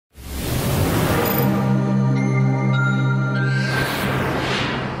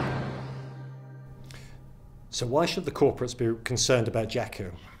So why should the corporates be concerned about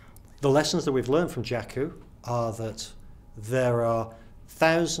JAKU? The lessons that we've learned from JAKU are that there are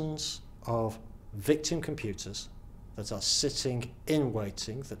thousands of victim computers that are sitting in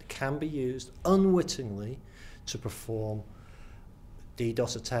waiting that can be used unwittingly to perform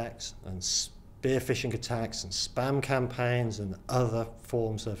DDoS attacks and spear phishing attacks and spam campaigns and other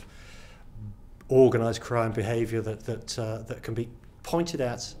forms of organised crime behaviour that can be pointed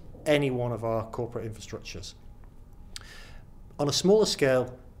at any one of our corporate infrastructures. On a smaller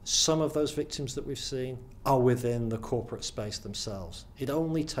scale, some of those victims that we've seen are within the corporate space themselves. It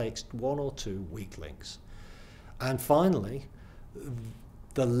only takes one or two weak links. And finally,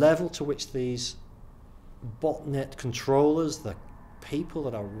 the level to which these botnet controllers, the people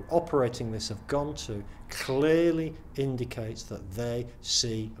that are operating this, have gone to clearly indicates that they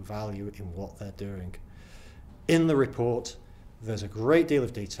see value in what they're doing. In the report, there's a great deal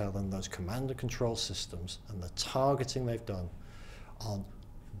of detail on those command and control systems and the targeting they've done on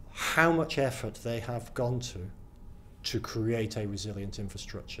how much effort they have gone to create a resilient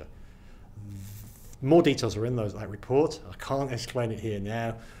infrastructure. More details are in that report. I can't explain it here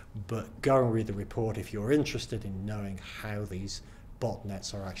now, but go and read the report if you're interested in knowing how these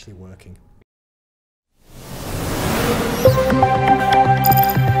botnets are actually working.